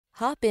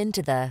Hop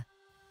into the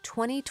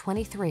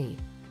 2023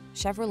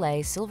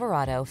 Chevrolet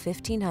Silverado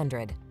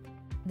 1500.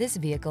 This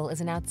vehicle is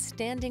an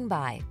outstanding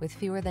buy with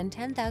fewer than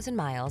 10,000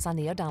 miles on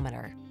the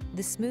odometer.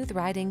 The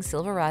smooth-riding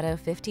Silverado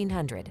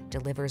 1500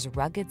 delivers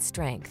rugged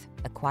strength,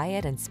 a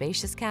quiet and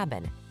spacious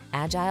cabin,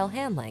 agile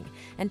handling,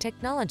 and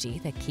technology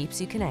that keeps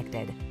you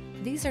connected.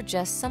 These are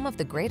just some of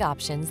the great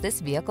options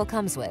this vehicle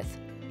comes with: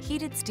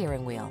 heated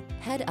steering wheel,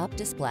 head-up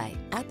display,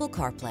 Apple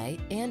CarPlay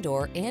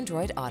and/or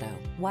Android Auto,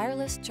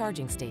 wireless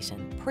charging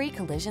station,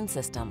 pre-collision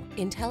system,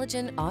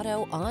 intelligent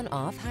auto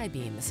on-off high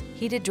beams,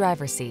 heated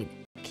driver's seat,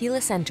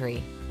 keyless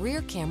entry,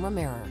 rear camera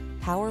mirror,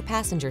 power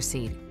passenger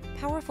seat.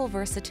 Powerful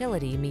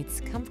versatility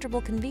meets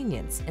comfortable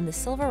convenience in the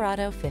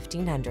Silverado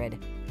 1500.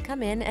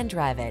 Come in and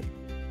drive it.